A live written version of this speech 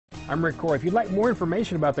I'm Rick Corey. If you'd like more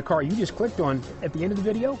information about the car you just clicked on at the end of the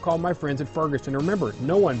video, call my friends at Ferguson. Remember,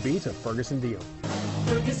 no one beats a Ferguson deal.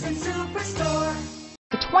 Ferguson Superstore.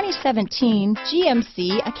 The 2017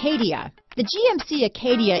 GMC Acadia. The GMC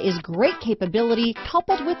Acadia is great capability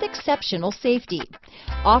coupled with exceptional safety.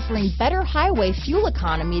 Offering better highway fuel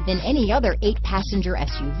economy than any other 8-passenger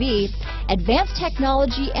SUV, advanced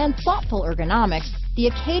technology and thoughtful ergonomics, the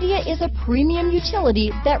Acadia is a premium utility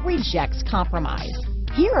that rejects compromise.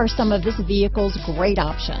 Here are some of this vehicle's great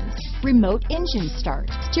options: remote engine start,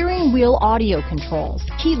 steering wheel audio controls,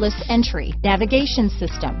 keyless entry, navigation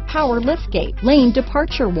system, power liftgate, lane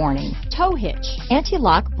departure warning, tow hitch,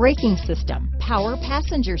 anti-lock braking system, power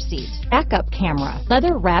passenger seat, backup camera,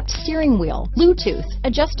 leather-wrapped steering wheel, Bluetooth,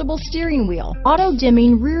 adjustable steering wheel,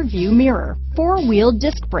 auto-dimming rear-view mirror, 4-wheel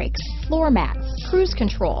disc brakes, floor mats, cruise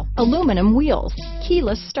control, aluminum wheels,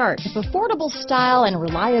 keyless start. If affordable style and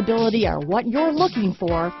reliability are what you're looking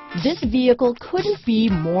for, this vehicle couldn't be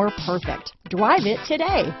more perfect. Drive it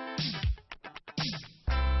today.